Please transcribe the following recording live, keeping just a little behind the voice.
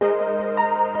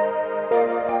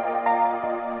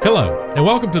Hello, and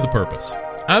welcome to The Purpose.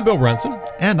 I'm Bill Brunson.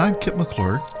 And I'm Kipp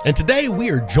McClure. And today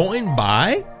we are joined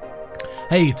by...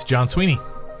 Hey, it's John Sweeney.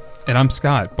 And I'm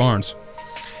Scott Barnes.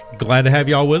 Glad to have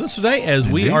y'all with us today as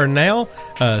Indeed. we are now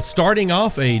starting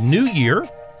off a new year.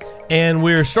 And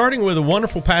we're starting with a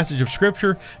wonderful passage of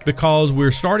Scripture because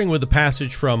we're starting with a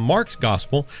passage from Mark's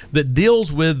Gospel that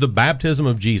deals with the baptism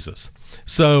of Jesus.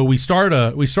 So we start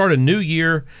a new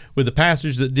year with a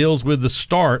passage that deals with the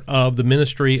start of the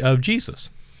ministry of Jesus.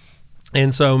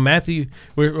 And so Mark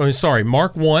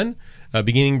 1,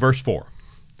 beginning verse 4.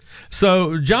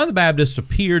 So John the Baptist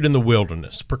appeared in the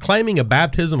wilderness, proclaiming a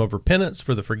baptism of repentance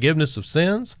for the forgiveness of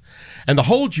sins. And the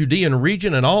whole Judean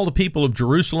region and all the people of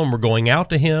Jerusalem were going out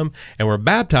to him and were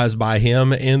baptized by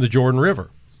him in the Jordan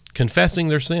River, confessing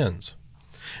their sins.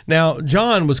 Now,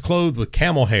 John was clothed with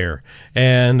camel hair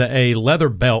and a leather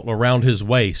belt around his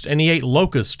waist, and he ate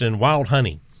locusts and wild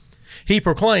honey. He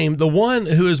proclaimed, "The one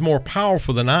who is more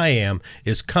powerful than I am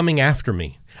is coming after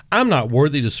me. I'm not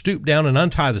worthy to stoop down and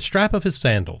untie the strap of his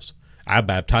sandals. I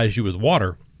baptize you with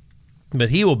water,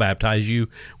 but he will baptize you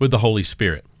with the Holy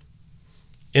Spirit."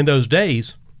 In those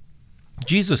days,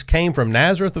 Jesus came from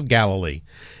Nazareth of Galilee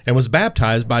and was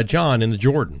baptized by John in the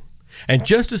Jordan. And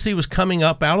just as he was coming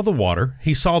up out of the water,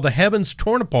 he saw the heavens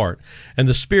torn apart and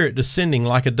the Spirit descending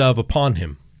like a dove upon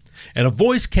him. And a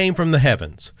voice came from the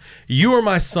heavens, "You are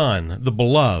my Son, the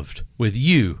beloved. With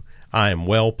you I am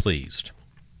well pleased."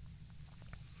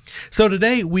 So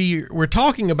today we're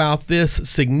talking about this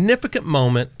significant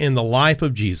moment in the life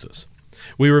of Jesus.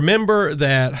 We remember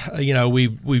that,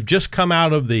 we've just come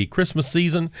out of the Christmas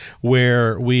season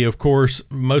where we, of course,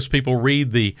 most people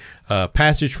read the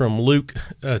passage from Luke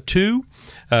 2,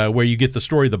 where you get the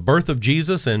story of the birth of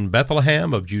Jesus in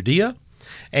Bethlehem of Judea.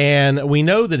 And we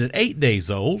know that at 8 days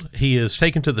old, he is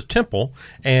taken to the temple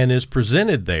and is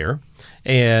presented there.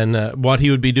 And what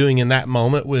he would be doing in that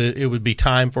moment, it would be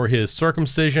time for his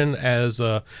circumcision as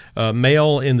a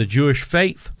male in the Jewish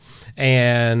faith.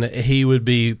 And he would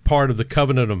be part of the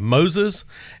covenant of Moses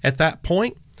at that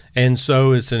point. And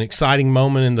so it's an exciting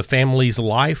moment in the family's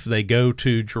life. They go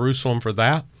to Jerusalem for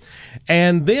that.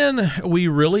 And then we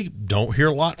really don't hear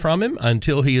a lot from him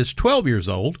until he is 12 years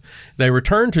old. They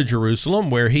return to Jerusalem,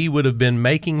 where he would have been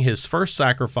making his first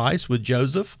sacrifice with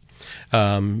Joseph,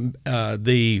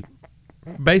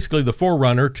 basically the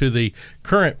forerunner to the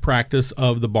current practice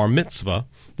of the bar mitzvah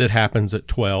that happens at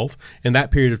 12. In that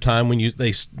period of time, when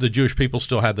the Jewish people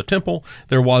still had the temple,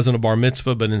 there wasn't a bar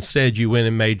mitzvah, but instead you went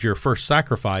and made your first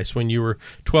sacrifice when you were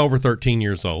 12 or 13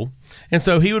 years old. And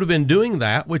so he would have been doing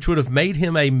that, which would have made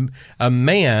him a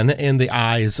man in the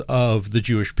eyes of the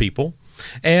Jewish people.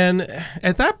 And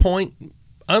at that point,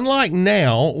 unlike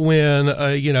now, when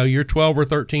you're 12 or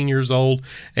 13 years old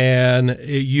and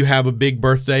you have a big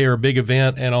birthday or a big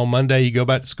event, and on Monday you go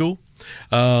back to school.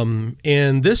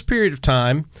 In this period of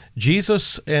time,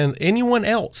 Jesus and anyone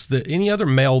else, any other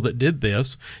male that did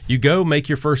this, you go make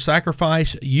your first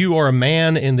sacrifice. You are a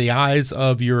man in the eyes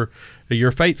of your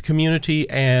faith community,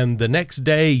 and the next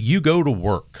day you go to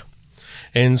work.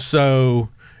 And so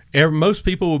most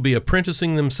people will be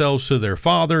apprenticing themselves to their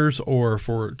fathers or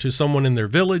to someone in their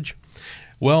village.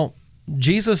 Well,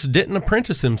 Jesus didn't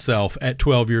apprentice himself at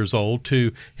 12 years old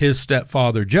to his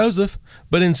stepfather Joseph,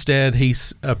 but instead he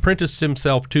apprenticed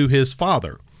himself to his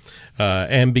father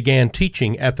and began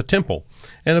teaching at the temple.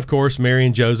 And of course, Mary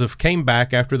and Joseph came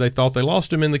back after they thought they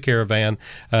lost him in the caravan.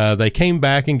 They came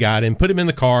back and got him, put him in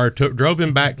the car, drove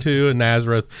him back to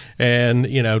Nazareth, and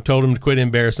told him to quit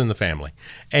embarrassing the family.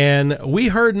 And we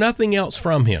heard nothing else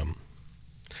from him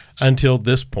until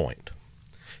this point.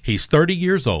 He's 30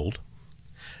 years old.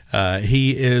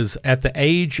 He is at the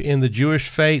age in the Jewish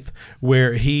faith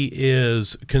where he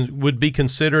would be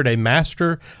considered a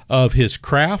master of his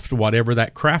craft, whatever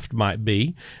that craft might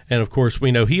be. And of course, we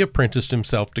know he apprenticed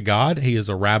himself to God. He is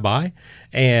a rabbi,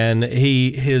 and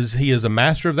he is a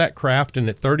master of that craft. And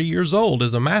at 30 years old,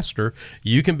 as a master,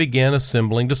 you can begin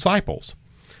assembling disciples.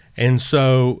 And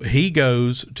so he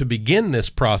goes to begin this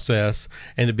process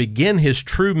and to begin his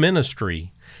true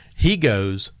ministry. He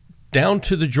goes down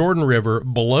to the Jordan River,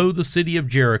 below the city of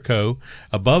Jericho,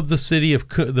 above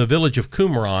the village of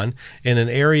Qumran, in an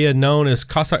area known as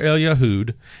Qasr el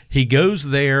Yahud. He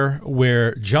goes there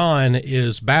where John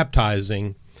is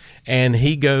baptizing, and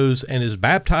he goes and is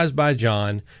baptized by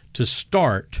John to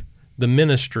start the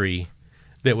ministry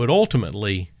that would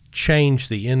ultimately change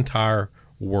the entire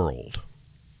world.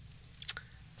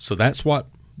 So that's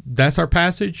our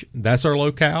passage, that's our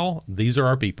locale, these are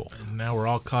our people. And now we're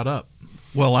all caught up.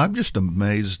 Well, I'm just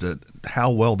amazed at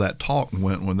how well that talk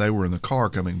went when they were in the car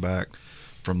coming back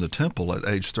from the temple at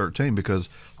age 13 because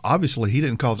obviously he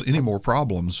didn't cause any more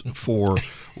problems for,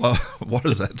 well, what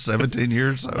is that, 17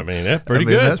 years? So, I mean, yeah, pretty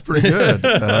good. That's pretty good.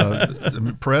 I'm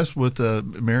impressed with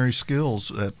Mary's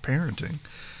skills at parenting.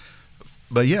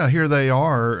 But yeah, here they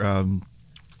are,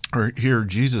 or here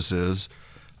Jesus is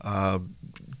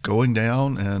going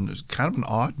down, and it's kind of an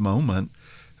odd moment.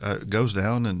 Goes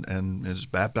down and is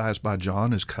baptized by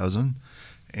John, his cousin,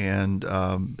 and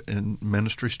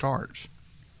ministry starts.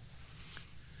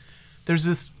 There's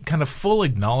this kind of full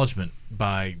acknowledgement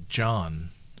by John,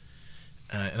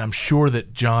 and I'm sure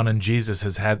that John and Jesus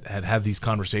has had these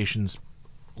conversations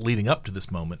leading up to this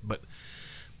moment.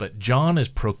 But John is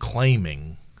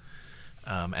proclaiming,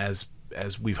 as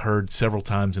we've heard several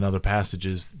times in other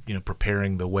passages,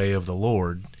 preparing the way of the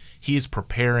Lord. He is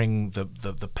preparing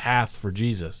the path for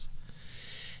Jesus,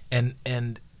 and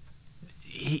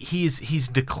he's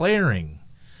declaring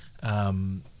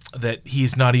that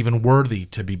he's not even worthy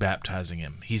to be baptizing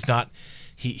him. He's not.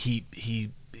 He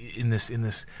in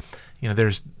this.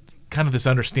 There's kind of this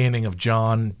understanding of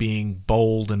John being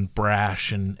bold and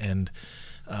brash and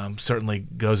certainly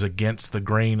goes against the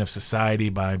grain of society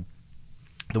by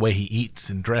the way he eats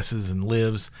and dresses and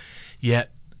lives.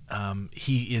 Yet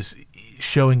he is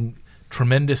showing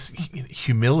tremendous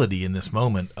humility in this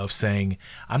moment of saying,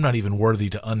 I'm not even worthy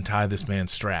to untie this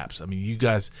man's straps. I mean, you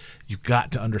guys, you've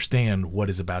got to understand what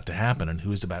is about to happen and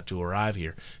who is about to arrive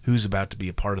here, who's about to be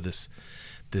a part of this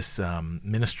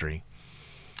ministry.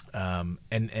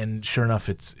 And sure enough,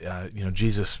 it's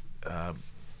Jesus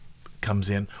comes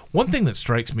in. One thing that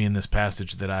strikes me in this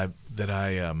passage that I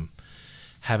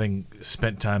having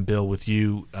spent time, Bill, with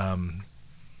you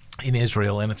in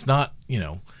Israel, and it's not,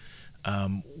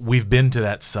 we've been to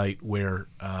that site where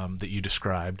that you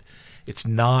described. It's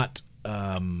not.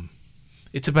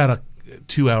 It's about a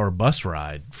 2-hour bus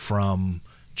ride from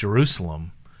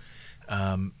Jerusalem.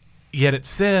 Yet it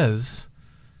says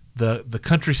the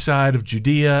countryside of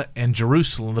Judea and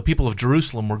Jerusalem, the people of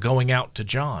Jerusalem, were going out to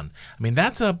John. I mean,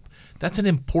 that's an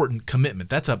important commitment.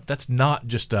 That's not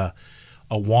just a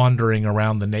wandering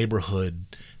around the neighborhood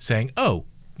saying, "Oh,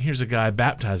 here's a guy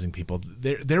baptizing people."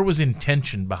 There was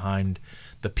intention behind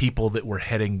the people that were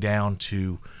heading down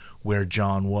to where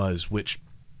John was, which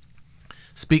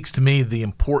speaks to me the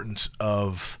importance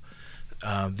of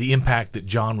the impact that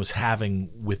John was having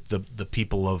with the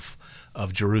people of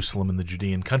Jerusalem and the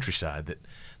Judean countryside.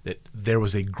 That there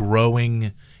was a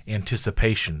growing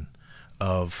anticipation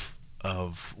of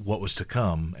what was to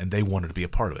come, and they wanted to be a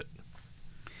part of it.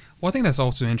 Well, I think that's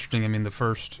also interesting. I mean,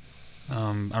 I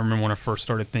remember when I first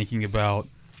started thinking about,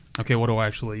 okay, what do I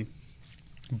actually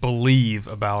believe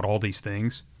about all these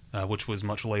things, which was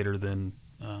much later than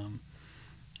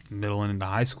middle and into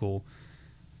high school.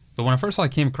 But when I first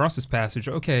came across this passage,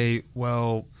 okay,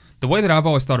 well, the way that I've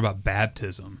always thought about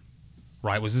baptism,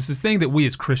 right, was this thing that we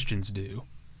as Christians do,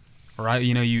 right?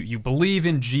 You believe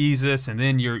in Jesus, and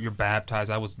then you're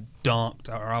baptized. I was dunked,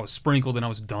 or I was sprinkled, and I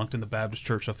was dunked in the Baptist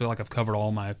church. I feel like I've covered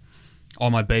all my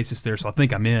bases there, so I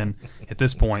think I'm in at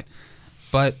this point.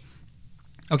 But,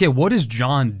 okay, what is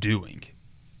John doing?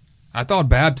 I thought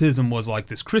baptism was like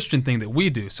this Christian thing that we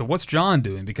do. So what's John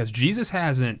doing? Because Jesus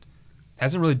hasn't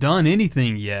really done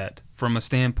anything yet from a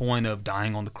standpoint of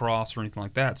dying on the cross or anything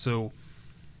like that. So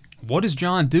what is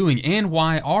John doing, and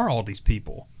why are all these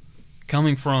people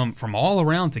coming from all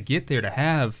around to get there to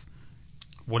have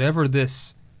whatever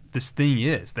this thing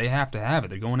is? They have to have it.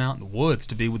 They're going out in the woods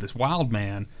to be with this wild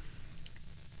man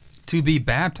to be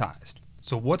baptized.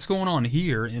 So what's going on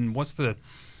here, and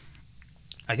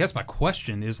I guess my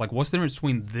question is, what's the difference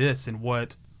between this and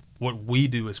what we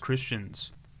do as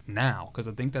Christians now? Because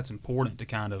I think that's important to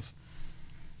kind of,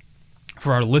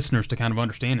 for our listeners to kind of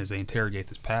understand as they interrogate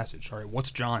this passage. All right,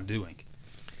 what's John doing?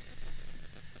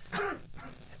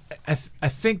 I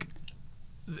think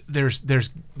there's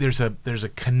a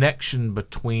connection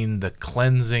between the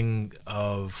cleansing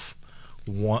of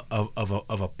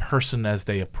a person as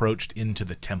they approached into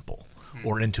the temple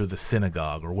or into the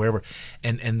synagogue or wherever,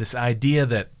 and this idea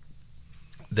that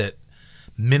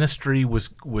ministry was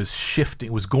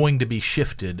going to be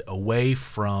shifted away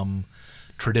from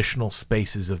traditional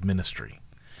spaces of ministry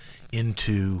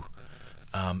into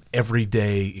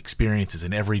everyday experiences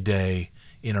and everyday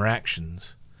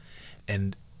interactions,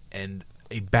 and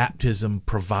a baptism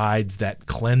provides that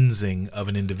cleansing of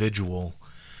an individual.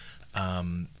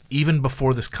 Even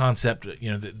before this concept,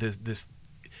 this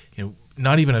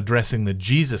not even addressing the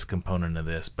Jesus component of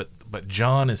this, but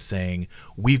John is saying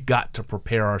we've got to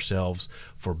prepare ourselves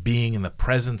for being in the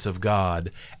presence of God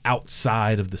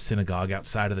outside of the synagogue,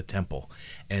 outside of the temple,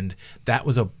 and that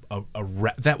was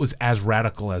that was as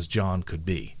radical as John could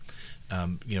be.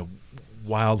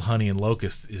 wild honey and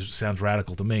locust sounds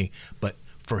radical to me, but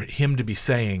for him to be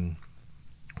saying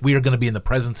we are going to be in the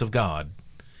presence of God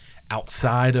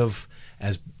outside of,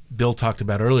 as Bill talked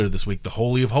about earlier this week, the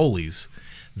Holy of Holies,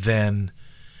 then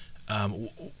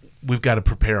we've got to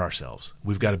prepare ourselves.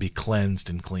 We've got to be cleansed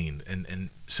and cleaned. And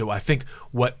so I think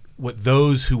what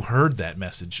those who heard that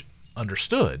message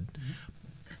understood,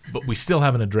 but we still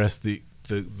haven't addressed the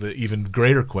even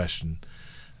greater question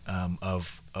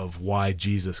of why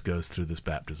Jesus goes through this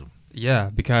baptism. Yeah,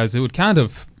 because it would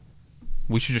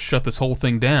we should just shut this whole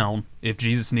thing down if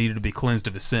Jesus needed to be cleansed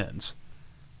of his sins.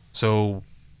 So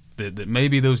that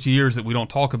maybe those years that we don't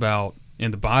talk about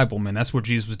in the Bible, man, that's where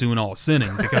Jesus was doing all his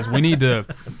sinning, because we need to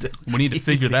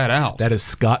figure that out. That is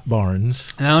Scott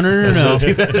Barnes. No. No.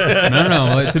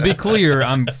 To be clear,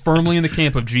 I'm firmly in the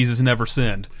camp of Jesus never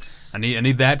sinned. I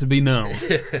need that to be known.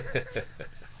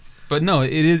 But no,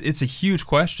 it's a huge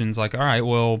question. It's like, all right,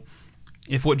 well,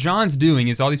 if what John's doing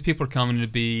is all these people are coming to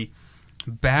be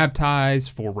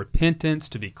baptized for repentance,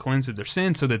 to be cleansed of their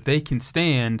sins, so that they can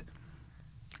stand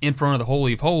in front of the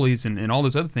Holy of Holies and all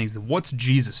those other things, then what's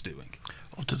Jesus doing?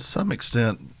 Well, to some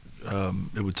extent,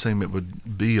 it would seem it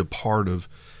would be a part of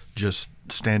just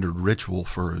standard ritual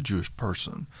for a Jewish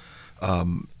person.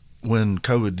 When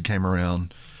COVID came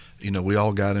around, we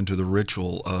all got into the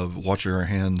ritual of washing our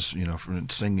hands, from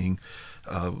singing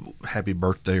happy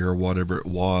birthday or whatever it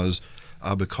was,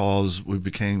 because we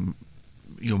became,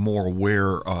 more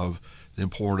aware of the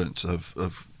importance of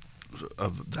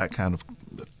that kind of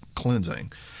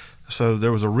cleansing. So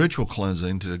there was a ritual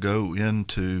cleansing to go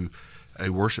into a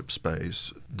worship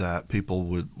space that people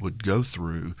would go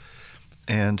through.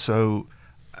 And so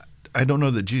I don't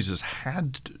know that Jesus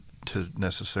had to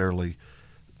necessarily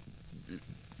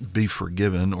be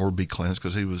forgiven or be cleansed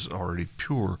because he was already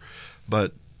pure.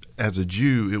 But as a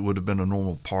Jew, it would have been a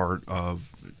normal part of,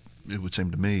 it would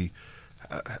seem to me,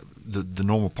 the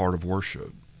normal part of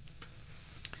worship.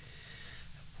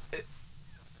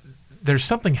 There's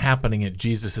something happening at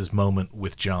Jesus' moment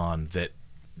with John that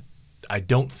I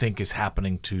don't think is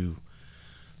happening to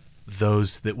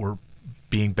those that were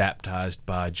being baptized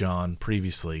by John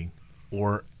previously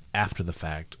or after the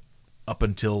fact, up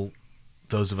until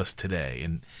those of us today.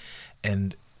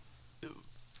 And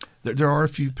there are a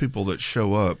few people that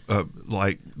show up,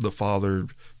 like the Father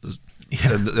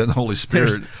and the Holy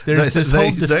Spirit. There's this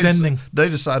whole descending. They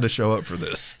decide to show up for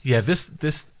this. Yeah, this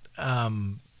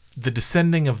the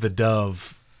descending of the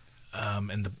dove,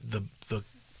 and the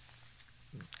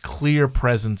clear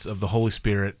presence of the Holy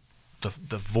Spirit,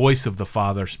 the voice of the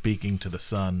Father speaking to the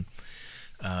Son.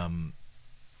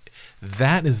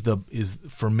 That is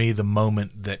for me the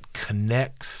moment that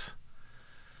connects.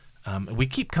 We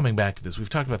keep coming back to this. We've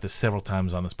talked about this several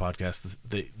times on this podcast.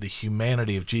 The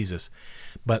humanity of Jesus,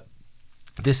 but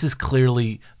this is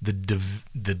clearly the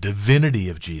divinity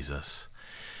of Jesus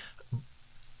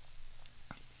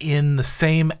in the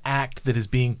same act that is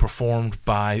being performed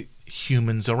by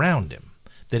humans around him.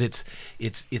 That it's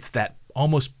that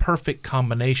almost perfect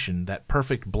combination, that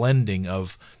perfect blending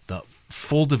of the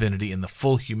full divinity and the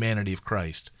full humanity of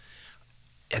Christ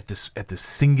at this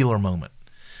singular moment,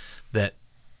 that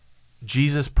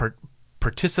Jesus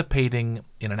participating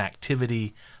in an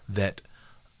activity that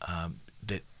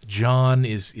that John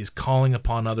is calling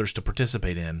upon others to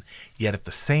participate in, yet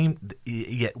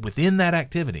within that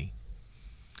activity,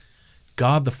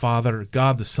 God the Father,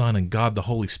 God the Son, and God the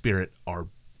Holy Spirit are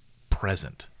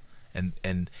present,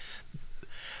 and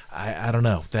I don't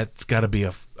know. That's got to be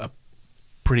a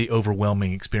pretty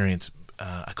overwhelming experience.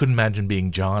 I couldn't imagine being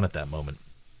John at that moment.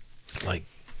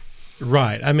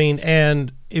 Right. I mean,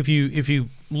 and if you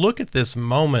look at this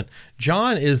moment,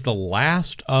 John is the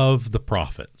last of the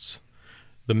prophets,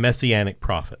 the messianic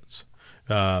prophets.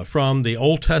 From the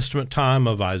Old Testament time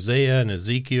of Isaiah and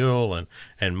Ezekiel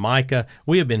and Micah,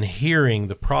 we have been hearing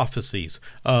the prophecies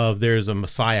of there's a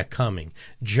Messiah coming.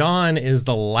 John is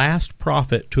the last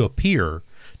prophet to appear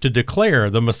to declare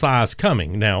the Messiah's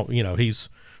coming. Now, he's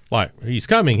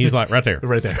coming. He's like right there,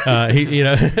 right there.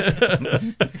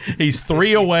 He's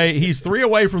three away. He's three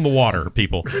away from the water,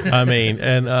 people. I mean,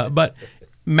 but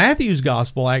Matthew's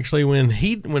gospel actually,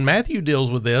 when Matthew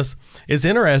deals with this, is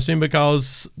interesting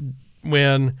because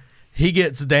when he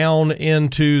gets down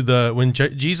into when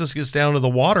Jesus gets down to the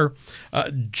water,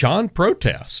 John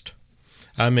protests.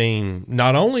 I mean,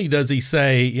 not only does he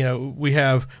say, we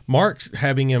have Mark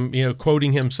having him,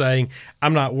 quoting him saying,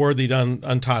 I'm not worthy to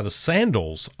untie the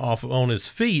sandals off on his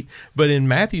feet. But in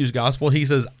Matthew's gospel, he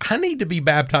says, I need to be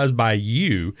baptized by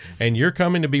you, and you're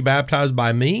coming to be baptized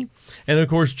by me. And of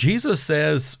course, Jesus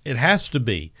says it has to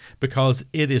be because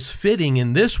it is fitting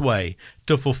in this way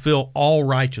to fulfill all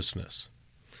righteousness.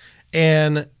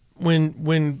 And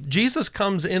when Jesus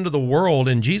comes into the world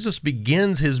and Jesus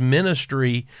begins his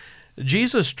ministry,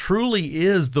 Jesus truly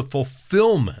is the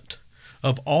fulfillment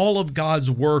of all of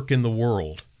God's work in the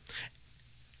world.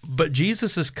 But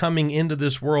Jesus is coming into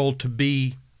this world to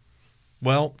be,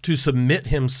 well, to submit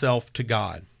himself to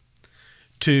God.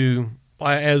 To,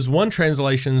 as one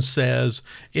translation says,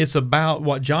 it's about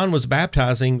what John was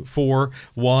baptizing for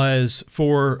was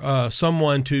for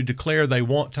someone to declare they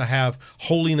want to have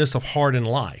holiness of heart and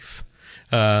life,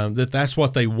 that's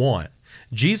what they want.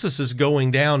 Jesus is going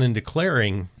down and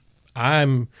declaring,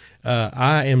 I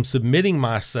am submitting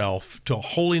myself to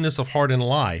holiness of heart and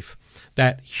life,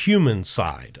 that human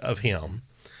side of him,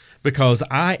 because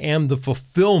I am the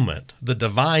fulfillment, the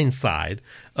divine side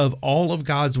of all of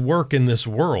God's work in this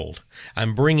world.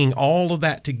 I'm bringing all of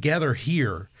that together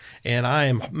here, and I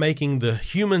am making the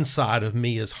human side of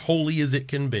me as holy as it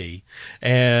can be,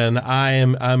 and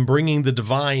I'm bringing the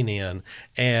divine in,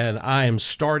 and I am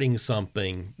starting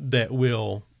something that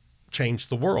will change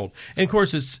the world. And of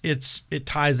course, it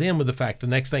ties in with the fact the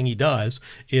next thing he does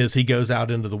is he goes out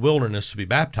into the wilderness to be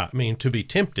baptized. To be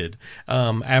tempted.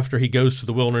 After he goes to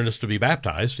the wilderness to be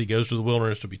baptized, he goes to the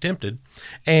wilderness to be tempted,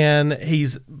 and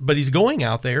he's going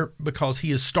out there because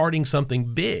he is starting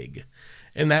something big.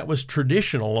 And that was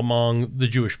traditional among the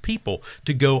Jewish people,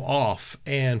 to go off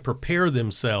and prepare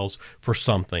themselves for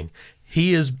something.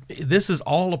 This is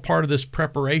all a part of this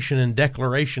preparation and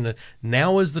declaration. And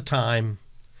now is the time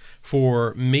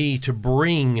for me to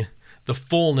bring the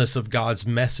fullness of God's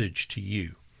message to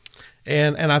you.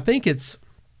 And I think it's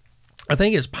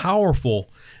powerful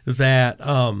that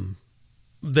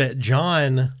that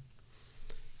John,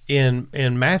 in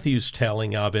Matthew's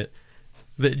telling of it,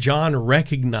 that John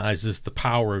recognizes the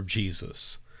power of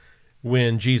Jesus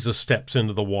when Jesus steps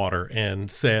into the water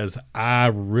and says, I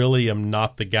really am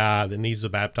not the guy that needs to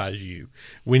baptize you.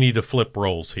 We need to flip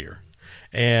roles here.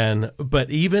 But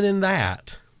even in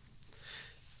that,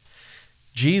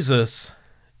 Jesus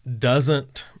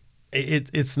doesn't,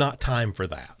 it's not time for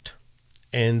that.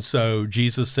 And so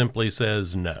Jesus simply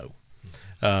says, no,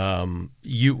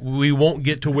 we won't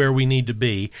get to where we need to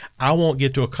be. I won't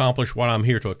get to accomplish what I'm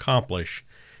here to accomplish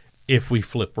if we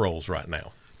flip roles right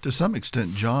now. To some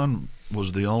extent, John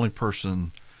was the only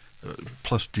person,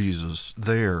 plus Jesus,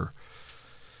 there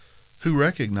who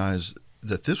recognized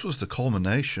that this was the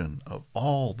culmination of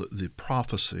all the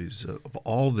prophecies of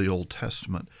all the Old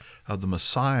Testament, of the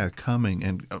Messiah coming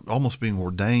and almost being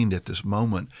ordained at this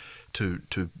moment to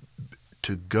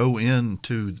go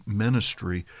into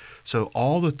ministry. So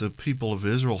all that the people of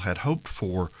Israel had hoped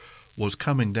for was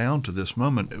coming down to this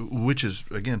moment, which is,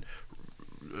 again,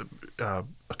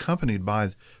 accompanied by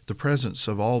the presence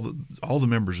of all the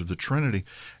members of the Trinity.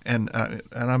 And I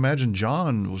imagine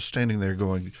John was standing there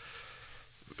going,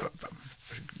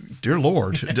 dear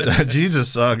Lord,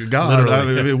 Jesus, God, I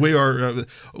mean, we are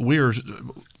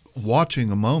watching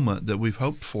a moment that we've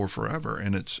hoped for forever,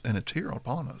 and it's here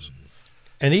upon us.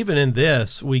 And even in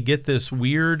this, we get this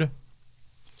weird,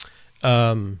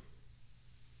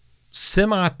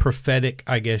 semi-prophetic,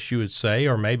 I guess you would say,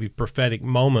 or maybe prophetic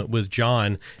moment with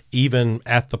John, even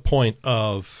at the point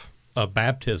of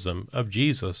baptism of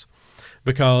Jesus,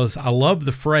 because I love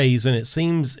the phrase, and it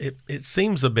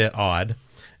seems a bit odd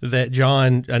that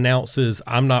John announces,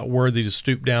 "I'm not worthy to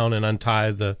stoop down and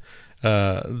untie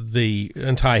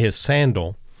untie his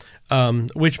sandal,"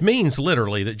 which means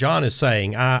literally that John is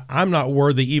saying, I'm not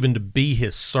worthy even to be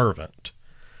his servant.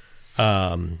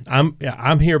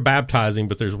 I'm here baptizing,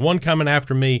 but there's one coming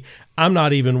after me. I'm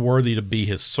not even worthy to be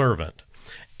his servant.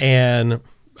 And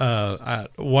I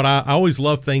always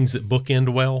love things that bookend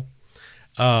well.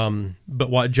 But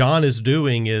what John is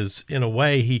doing is, in a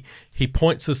way, he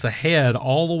points us ahead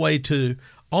all the way to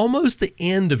almost the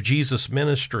end of Jesus'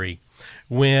 ministry,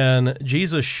 when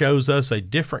Jesus shows us a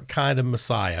different kind of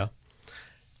Messiah,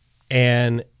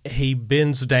 and he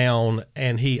bends down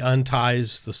and he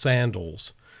unties the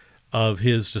sandals of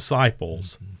his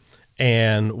disciples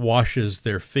and washes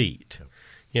their feet.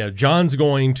 You know, John's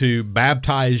going to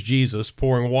baptize Jesus,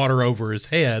 pouring water over his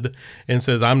head, and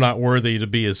says, I'm not worthy to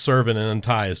be his servant and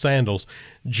untie his sandals.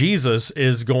 Jesus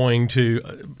is willing to,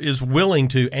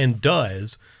 and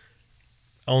does,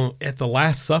 at the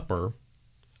Last Supper,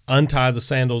 untie the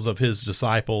sandals of his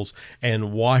disciples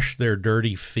and wash their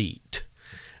dirty feet.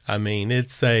 I mean,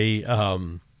 it's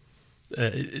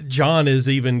John is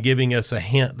even giving us a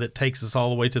hint that takes us all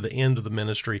the way to the end of the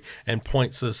ministry and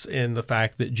points us in the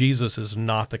fact that Jesus is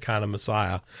not the kind of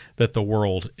Messiah that the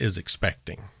world is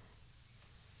expecting.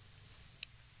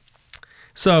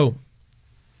 So,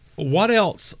 what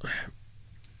else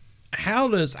how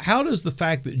does the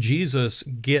fact that Jesus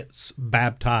gets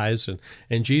baptized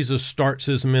and Jesus starts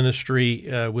his ministry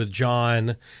with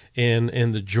John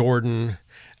in the Jordan,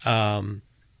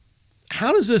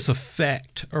 how does this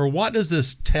affect, or what does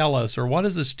this tell us, or what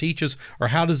does this teach us, or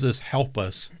how does this help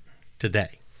us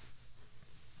today?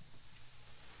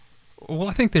 Well,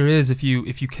 I think there is, if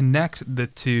you connect the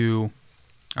two.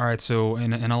 All right, so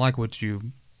and I like what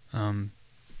you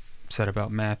said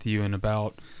about Matthew and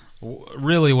about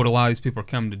really what a lot of these people are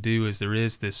coming to do is there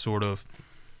is this sort of,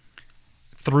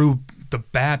 through the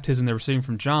baptism they're receiving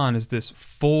from John, is this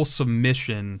full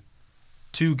submission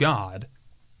to God,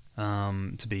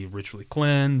 to be ritually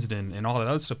cleansed and all that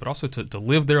other stuff, but also to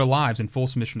live their lives in full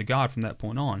submission to God from that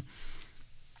point on.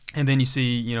 And then you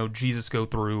see, Jesus go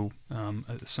through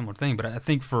a similar thing. But I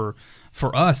think for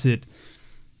us, it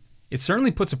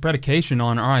certainly puts a predication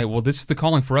on, all right, well, this is the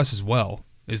calling for us as well,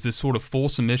 is this sort of full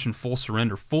submission, full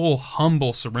surrender, full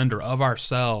humble surrender of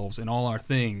ourselves and all our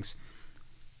things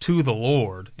to the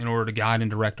Lord in order to guide and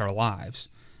direct our lives.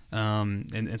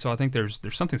 And so I think there's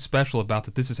something special about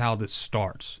that. This is how this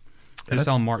starts. This is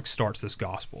how Mark starts this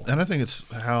gospel. And I think it's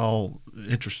how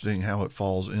interesting how it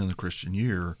falls in the Christian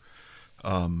year.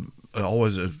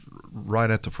 Always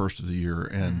right at the first of the year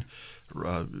and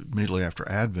immediately after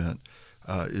Advent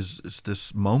is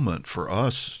this moment for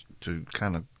us to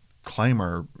kind of claim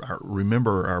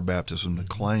remember our baptism, to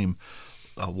claim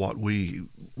what we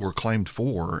were claimed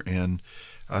for, and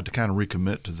to kind of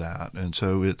recommit to that. And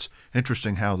so it's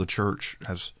interesting how the church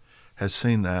has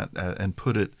seen that and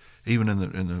put it even in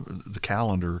the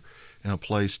calendar in a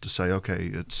place to say,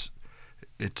 okay,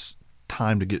 it's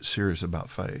time to get serious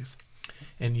about faith.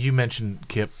 And you mentioned,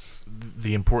 Kipp,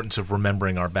 the importance of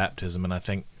remembering our baptism, and I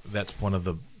think that's one of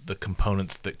the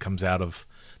components that comes out of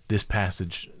this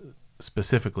passage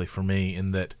specifically for me,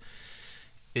 in that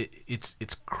it's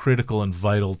critical and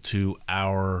vital to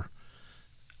our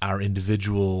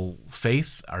individual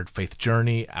faith, our faith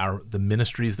journey, the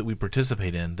ministries that we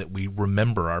participate in, that we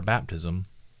remember our baptism,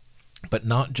 but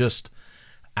not just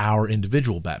our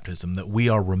individual baptism, that we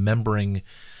are remembering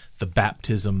the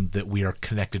baptism that we are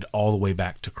connected all the way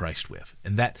back to Christ with.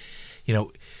 And that,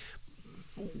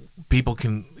 people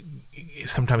can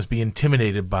sometimes be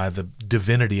intimidated by the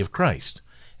divinity of Christ.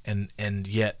 And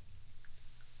yet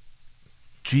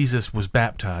Jesus was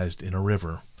baptized in a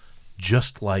river,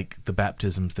 just like the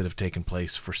baptisms that have taken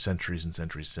place for centuries and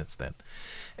centuries since then.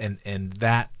 And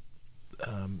that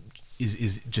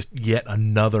is just yet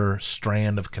another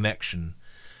strand of connection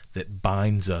that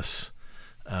binds us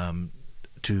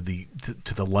to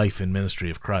the life and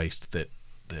ministry of Christ that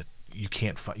you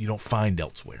don't find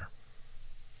elsewhere.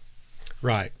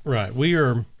 Right.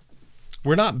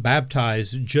 We're not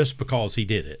baptized just because he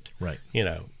did it. Right.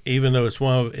 Even though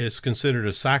it's considered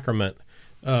a sacrament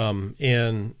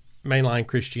in mainline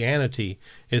Christianity,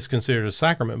 it's considered a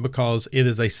sacrament because it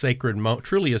is a sacred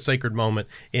truly a sacred moment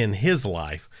in his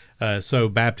life. So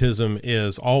baptism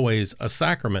is always a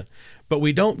sacrament, but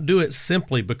we don't do it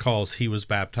simply because he was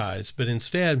baptized, but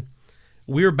instead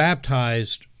we're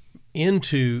baptized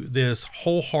into this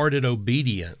wholehearted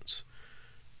obedience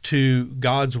to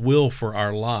God's will for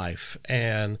our life,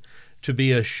 and to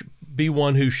be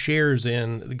one who shares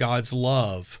in God's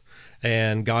love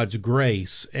and God's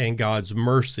grace and God's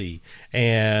mercy.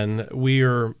 And we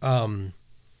are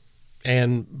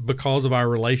and because of our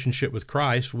relationship with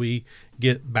Christ, we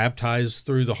get baptized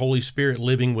through the Holy Spirit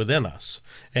living within us,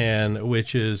 and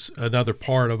which is another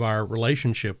part of our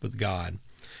relationship with God.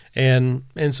 And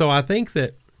so I think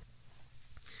that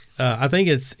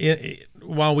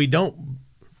while we don't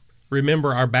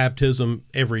remember our baptism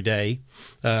every day,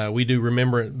 we do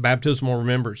remember baptismal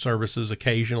remembrance services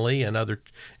occasionally,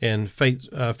 and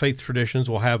faith traditions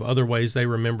will have other ways they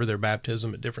remember their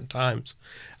baptism at different times.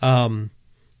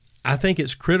 I think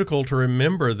it's critical to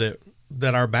remember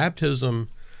that our baptism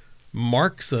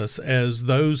marks us as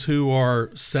those who are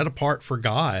set apart for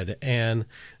God, and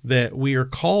that we are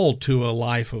called to a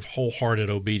life of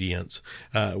wholehearted obedience.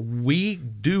 We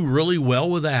do really well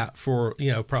with that for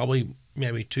probably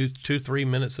maybe 2-3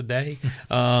 minutes a day,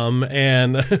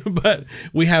 but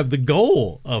we have the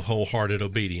goal of wholehearted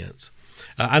obedience.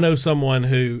 I know someone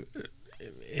who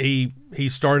he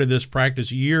started this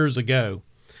practice years ago.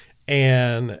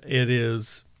 And it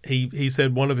is, he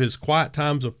said one of his quiet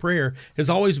times of prayer has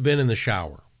always been in the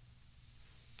shower.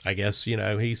 I guess,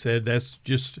 he said that's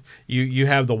just, you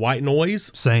have the white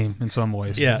noise. Same in some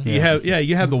ways. Yeah. You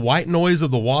have the white noise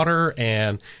of the water,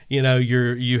 and,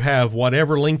 you have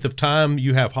whatever length of time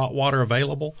you have hot water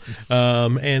available.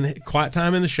 And quiet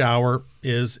time in the shower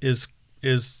is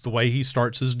the way he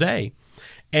starts his day.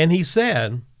 And he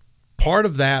said part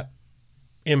of that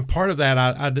in part of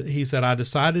that, he said, I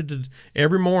decided to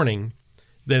every morning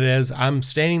that as I'm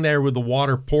standing there with the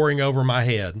water pouring over my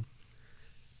head,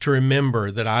 to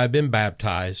remember that I have been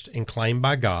baptized and claimed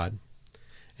by God,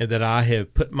 and that I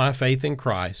have put my faith in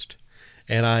Christ,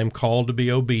 and I am called to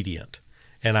be obedient.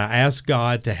 And I ask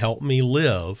God to help me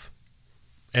live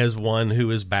as one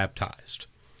who is baptized.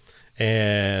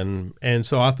 And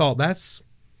so I thought that's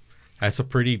a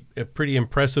pretty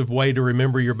impressive way to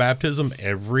remember your baptism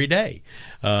every day,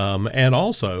 and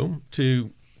also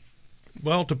to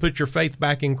put your faith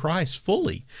back in Christ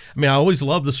fully. I mean, I always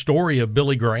love the story of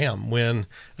Billy Graham when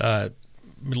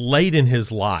late in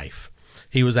his life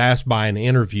he was asked by an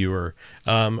interviewer,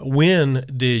 when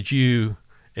did you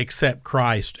accept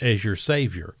Christ as your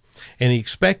Savior? And he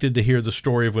expected to hear the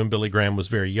story of when Billy Graham was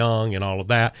very young and all of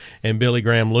that. And Billy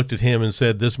Graham looked at him and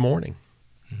said, this morning.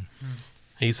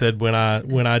 He said, when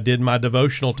I did my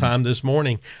devotional time this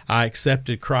morning, I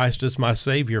accepted Christ as my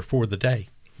Savior for the day.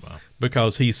 Wow.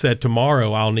 Because he said,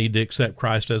 tomorrow I'll need to accept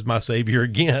Christ as my Savior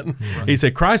again. Right. He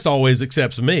said, Christ always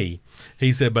accepts me.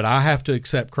 He said, but I have to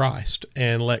accept Christ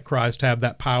and let Christ have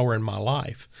that power in my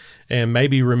life. And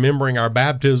maybe remembering our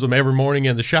baptism every morning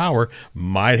in the shower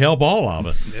might help all of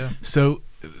us. Yeah. So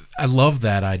I love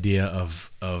that idea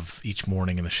of each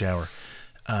morning in the shower.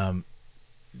 And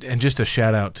just a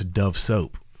shout out to Dove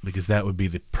soap, because that would be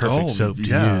the perfect soap to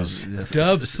use. Yeah.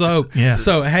 Dove soap. Yeah.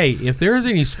 So, hey, if there's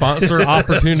any sponsor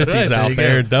opportunities out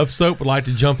there, and Dove soap would like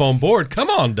to jump on board, come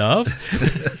on, Dove.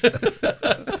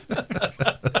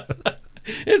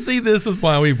 And see, this is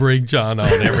why we bring John on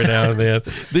every now and then.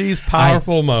 These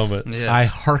powerful moments. Yes. I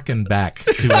hearken back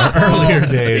to our earlier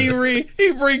days.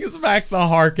 He brings back the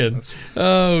hearken.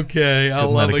 Okay. I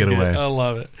love it. I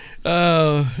love it.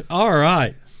 All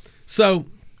right. So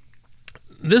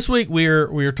this week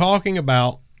we're talking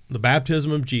about the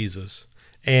baptism of Jesus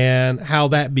and how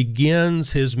that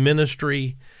begins his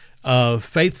ministry of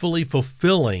faithfully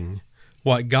fulfilling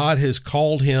what God has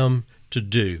called him to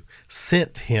do,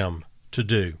 sent him to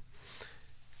do.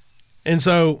 And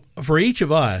so for each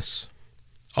of us,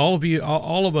 all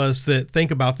of us that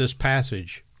think about this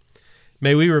passage,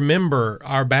 may we remember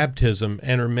our baptism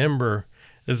and remember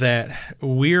that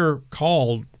we're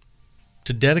called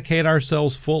to dedicate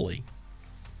ourselves fully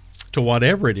to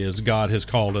whatever it is God has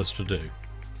called us to do,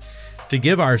 to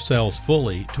give ourselves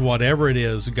fully to whatever it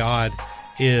is God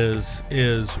is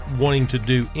wanting to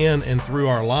do in and through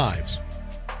our lives.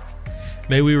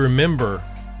 May we remember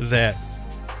that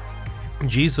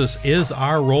Jesus is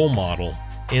our role model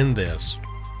in this,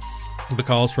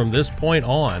 because from this point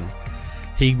on,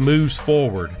 he moves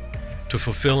forward to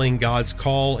fulfilling God's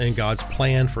call and God's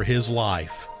plan for his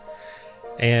life.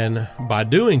 And by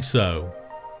doing so,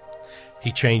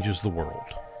 he changes the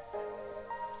world.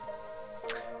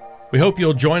 We hope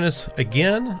you'll join us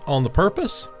again on The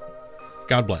Purpose.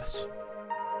 God bless.